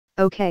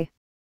Okay.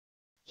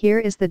 Here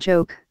is the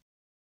joke.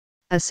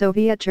 A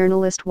Soviet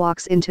journalist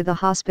walks into the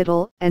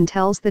hospital and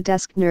tells the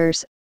desk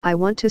nurse, "I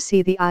want to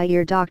see the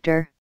eye-ear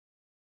doctor."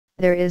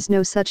 "There is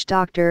no such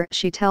doctor,"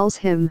 she tells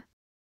him.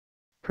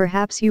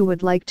 "Perhaps you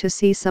would like to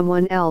see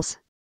someone else."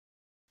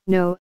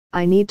 "No,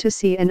 I need to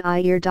see an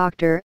eye-ear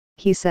doctor,"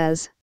 he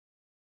says.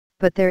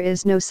 "But there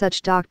is no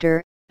such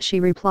doctor," she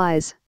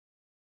replies.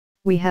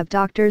 "We have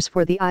doctors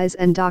for the eyes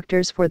and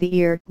doctors for the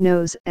ear,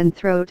 nose and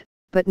throat,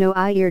 but no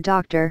eye-ear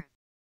doctor.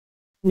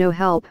 No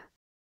help."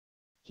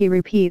 He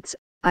repeats,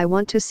 "I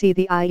want to see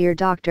the eye-ear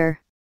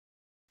doctor."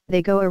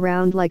 They go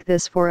around like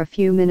this for a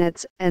few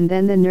minutes, and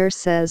then the nurse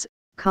says,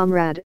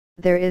 "Comrade,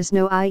 there is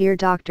no eye-ear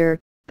doctor,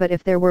 but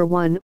if there were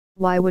one,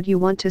 why would you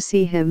want to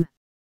see him?"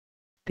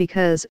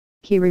 "Because,"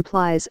 he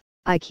replies,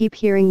 "I keep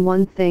hearing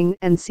one thing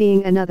and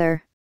seeing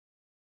another."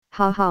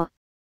 Ha ha.